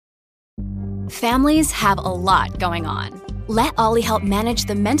Families have a lot going on. Let Ollie help manage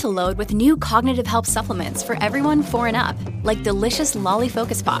the mental load with new cognitive help supplements for everyone 4 and up, like delicious Lolly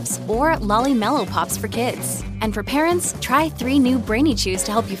Focus Pops or Lolly Mellow Pops for kids. And for parents, try 3 new Brainy Chews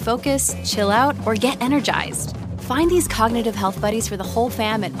to help you focus, chill out, or get energized. Find these cognitive health buddies for the whole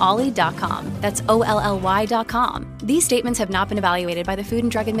fam at ollie.com. That's OLLY.com. These statements have not been evaluated by the Food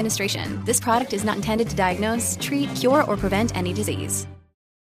and Drug Administration. This product is not intended to diagnose, treat, cure, or prevent any disease.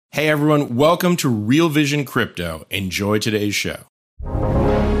 Hey everyone, welcome to Real Vision Crypto. Enjoy today's show.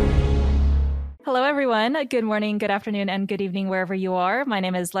 Hello everyone. Good morning, good afternoon, and good evening wherever you are. My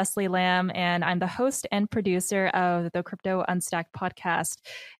name is Leslie Lamb, and I'm the host and producer of the Crypto Unstacked podcast.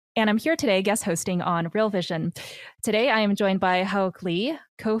 And I'm here today guest hosting on Real Vision. Today I am joined by Haok Lee,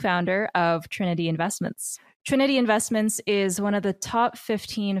 co-founder of Trinity Investments. Trinity Investments is one of the top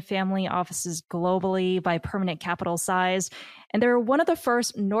 15 family offices globally by permanent capital size. And they're one of the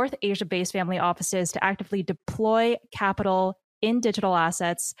first North Asia-based family offices to actively deploy capital in digital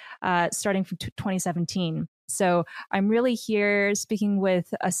assets starting from 2017. So I'm really here speaking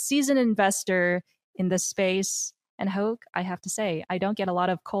with a seasoned investor in this space. And Haok, I have to say, I don't get a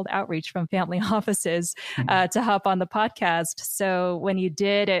lot of cold outreach from family offices to hop on the podcast. So when you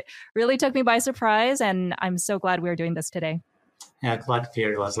did, it really took me by surprise. And I'm so glad we're doing this today. Yeah, glad to be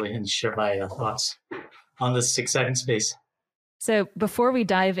here, Leslie, and share my thoughts on this exciting space. So before we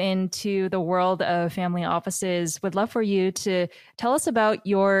dive into the world of family offices, would love for you to tell us about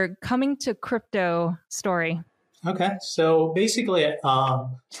your coming to crypto story. Okay, so basically,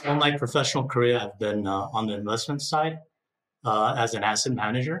 all my professional career, I've been on the investment side as an asset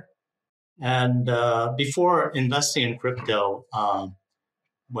manager. And before investing in crypto,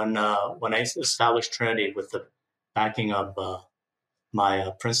 when I established Trinity with the backing of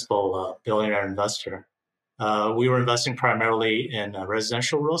my principal billionaire investor, we were investing primarily in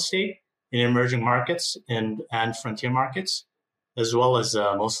residential real estate, in emerging markets and frontier markets, as well as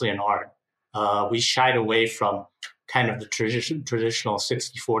mostly in art. We shied away from kind of the traditional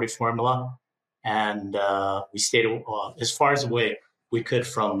 60-40 formula, and we stayed as far as away we could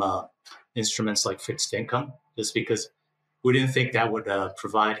from instruments like fixed income, just because we didn't think that would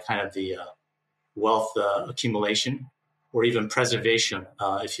provide kind of the wealth accumulation or even preservation,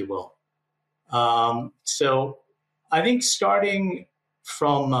 if you will. So I think starting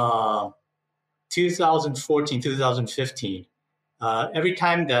from 2014, 2015, every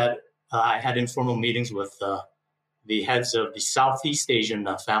time that I had informal meetings with the heads of the Southeast Asian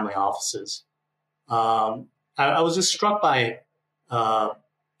family offices, I was just struck by how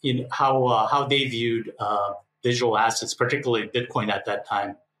they viewed digital assets, particularly Bitcoin at that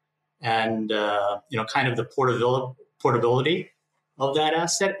time, and kind of the portability of that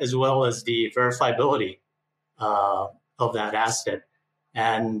asset, as well as the verifiability of that asset.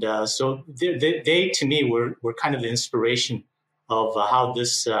 And so they to me were kind of the inspiration of how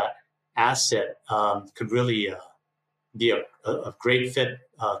this asset could really be a great fit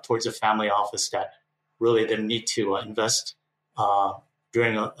towards a family office that really didn't need to invest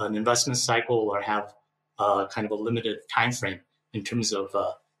during an investment cycle or have kind of a limited time frame in terms of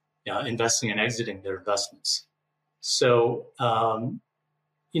investing and exiting their investments. So, I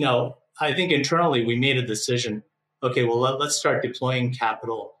think internally we made a decision, okay, well, let's start deploying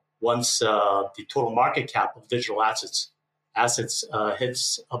capital once the total market cap of digital assets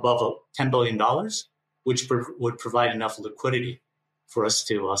hits above $10 billion, which would provide enough liquidity for us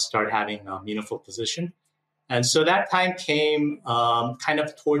to start having a meaningful position. And so that time came kind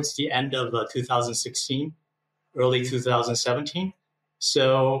of towards the end of 2016, early 2017.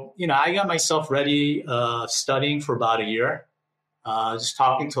 So, I got myself ready, studying for about a year, just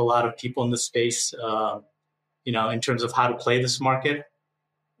talking to a lot of people in the space, in terms of how to play this market.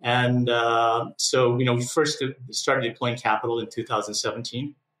 And so, we first started deploying capital in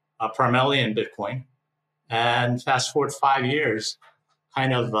 2017, primarily in Bitcoin. And fast forward 5 years,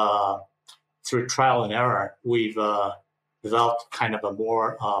 kind of through trial and error, we've developed kind of a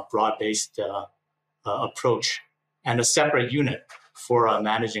more broad-based approach and a separate unit for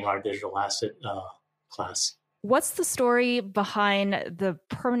managing our digital asset class. What's the story behind the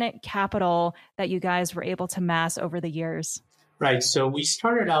permanent capital that you guys were able to mass over the years? Right. So we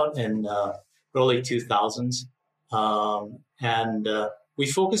started out in early 2000s, and we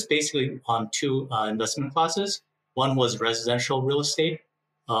focused basically on 2 investment classes. One was residential real estate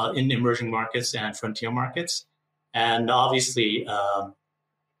in emerging markets and frontier markets. And obviously,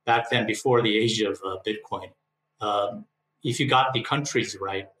 back then, before the age of Bitcoin, if you got the countries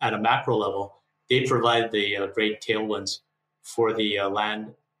right at a macro level, they provide the great tailwinds for the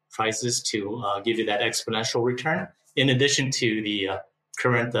land prices to give you that exponential return, in addition to the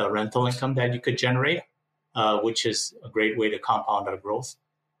current rental income that you could generate, which is a great way to compound our growth.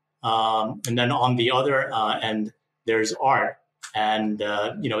 And then on the other end, there's art. And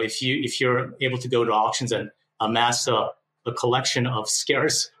if you're able to go to auctions and amass a collection of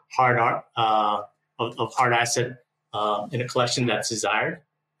scarce hard art of hard asset in a collection that's desired,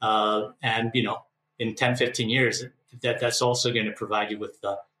 and in 10, 15 years, that's also going to provide you with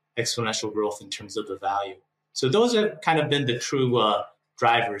exponential growth in terms of the value. So those have kind of been the true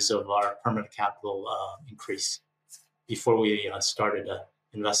drivers of our permanent capital increase before we started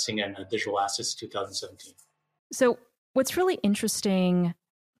investing in digital assets in 2017. So what's really interesting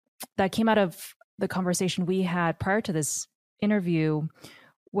that came out of the conversation we had prior to this interview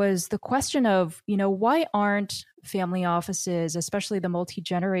was the question of, why aren't family offices, especially the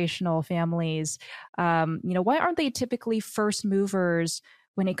multi-generational families, why aren't they typically first movers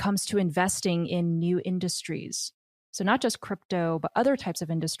when it comes to investing in new industries? So not just crypto, but other types of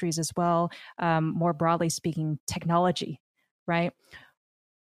industries as well, more broadly speaking, technology, right?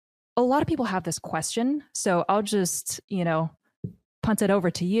 A lot of people have this question, so I'll just, punt it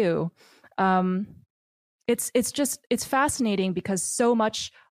over to you. It's fascinating because so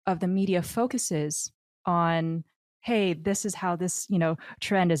much of the media focuses on, hey, this is how this,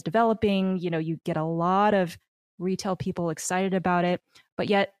 trend is developing. You get a lot of retail people excited about it, but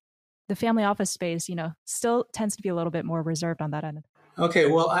yet the family office space, still tends to be a little bit more reserved on that end. Okay,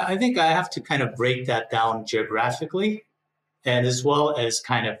 well, I think I have to kind of break that down geographically, and as well as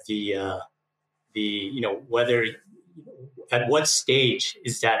kind of the whether at what stage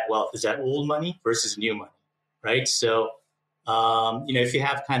is that wealth? Is that old money versus new money, right? So, if you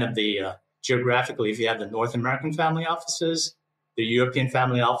have kind of the geographically, if you have the North American family offices, the European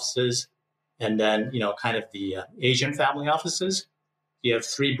family offices, and then kind of the Asian family offices, you have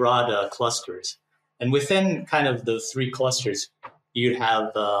three broad clusters, and within kind of the three clusters, you'd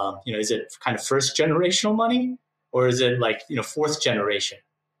have is it kind of first generational money, or is it like fourth generation?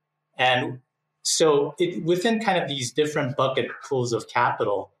 And so within kind of these different bucket pools of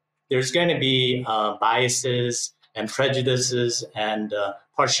capital, there's going to be biases and prejudices and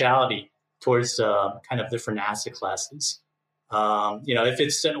partiality towards kind of different asset classes. If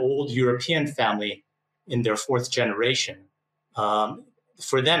it's an old European family in their fourth generation,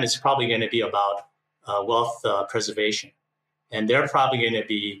 for them, it's probably going to be about wealth preservation. And they're probably going to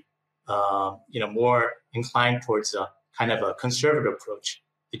be, more inclined towards a kind of a conservative approach,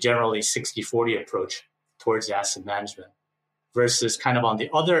 the generally 60-40 approach towards asset management, versus kind of on the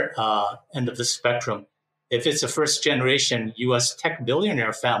other end of the spectrum. If it's a first generation U.S. tech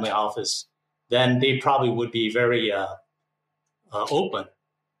billionaire family office, then they probably would be very open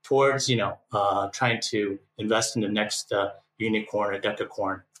towards, trying to invest in the next unicorn or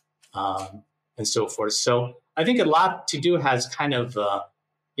decacorn and so forth. So I think a lot to do has kind of,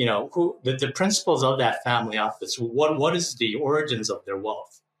 who the principles of that family office. What is the origins of their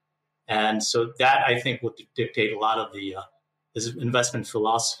wealth? And so that, I think, would dictate a lot of the investment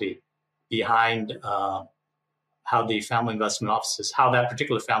philosophy behind how the family investment offices, how that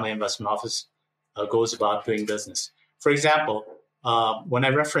particular family investment office goes about doing business. For example, when I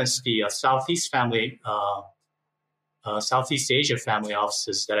referenced the Southeast Asia family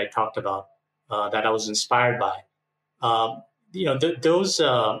offices that I talked about, that I was inspired by, those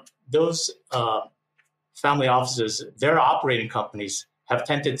family offices, their operating companies have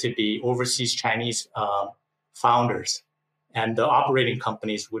tended to be overseas Chinese founders, and the operating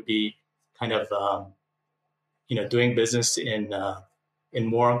companies would be kind of doing business in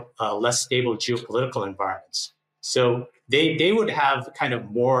more less stable geopolitical environments. So they would have kind of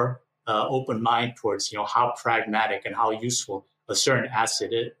more open mind towards how pragmatic and how useful a certain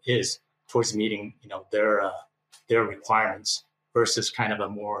asset is towards meeting their requirements, versus kind of a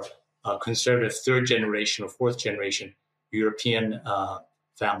more conservative third generation or fourth generation European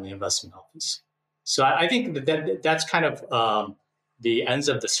family investment office. So I think that's kind of the ends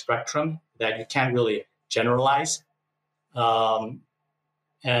of the spectrum that you can't really generalize.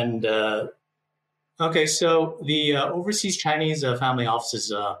 Okay, so the overseas Chinese family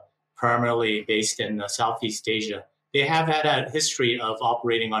offices, primarily based in Southeast Asia, they have had a history of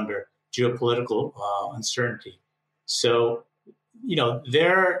operating under geopolitical uncertainty. So,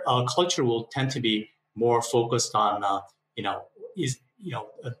 their culture will tend to be more focused on,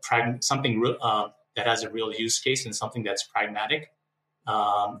 something that has a real use case and something that's pragmatic.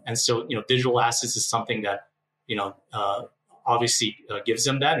 And so, digital assets is something that, obviously gives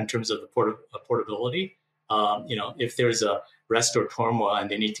them that in terms of the portability. If there's a rest or turmoil and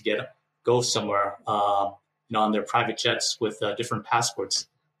they need to go somewhere, on their private jets with different passports,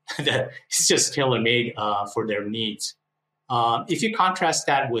 that is just tailor-made for their needs. If you contrast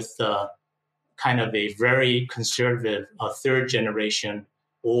that with kind of a very conservative third generation,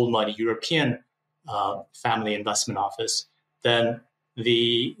 old money European family investment office, then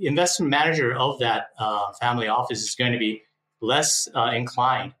the investment manager of that family office is going to be less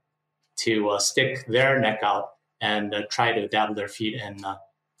inclined to stick their neck out and try to dabble their feet in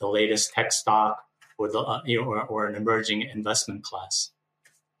the latest tech stock or or an emerging investment class.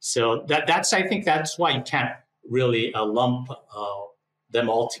 So I think that's why you can't really lump them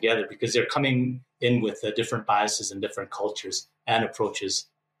all together, because they're coming in with different biases and different cultures and approaches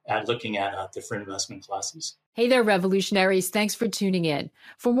at looking at different investment classes. Hey there, revolutionaries. Thanks for tuning in.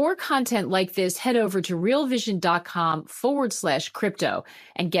 For more content like this, head over to realvision.com/crypto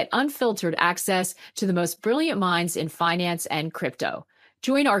and get unfiltered access to the most brilliant minds in finance and crypto.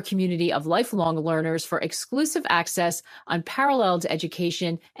 Join our community of lifelong learners for exclusive access, unparalleled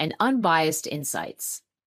education, and unbiased insights.